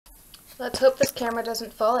Let's hope this camera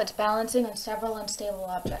doesn't fall. It's balancing on several unstable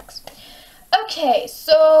objects. Okay,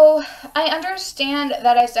 so I understand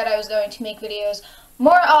that I said I was going to make videos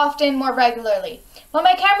more often, more regularly. Well,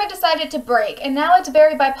 my camera decided to break, and now it's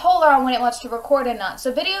very bipolar on when it wants to record and not.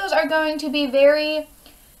 So videos are going to be very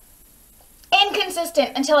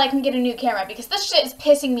inconsistent until I can get a new camera, because this shit is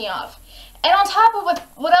pissing me off. And on top of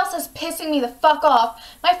what else is pissing me the fuck off,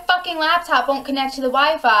 my fucking laptop won't connect to the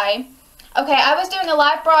Wi-Fi. Okay, I was doing a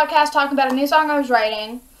live broadcast talking about a new song I was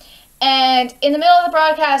writing, and in the middle of the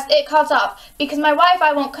broadcast, it cuts off because my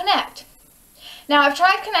Wi-Fi won't connect. Now, I've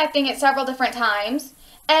tried connecting it several different times,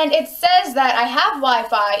 and it says that I have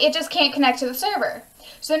Wi-Fi, it just can't connect to the server.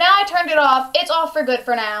 So now I turned it off, it's off for good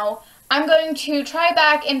for now. I'm going to try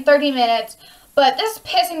back in 30 minutes, but this is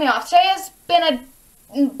pissing me off. Today has been a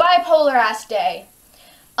bipolar-ass day.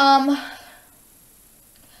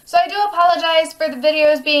 So I do apologize for the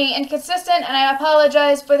videos being inconsistent, and I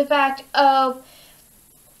apologize for the fact of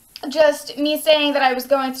just me saying that I was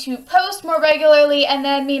going to post more regularly and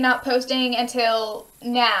then me not posting until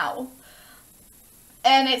now.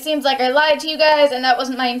 And it seems like I lied to you guys, and that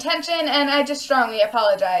wasn't my intention, and I just strongly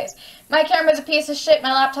apologize. My camera's a piece of shit,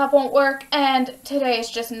 my laptop won't work, and today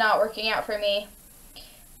is just not working out for me.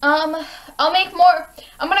 I'll make more.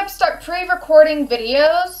 I'm gonna start pre-recording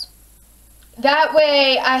videos. That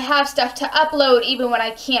way I have stuff to upload even when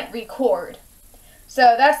I can't record.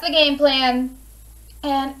 So that's the game plan.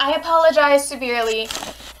 And I apologize severely.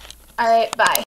 Alright, bye.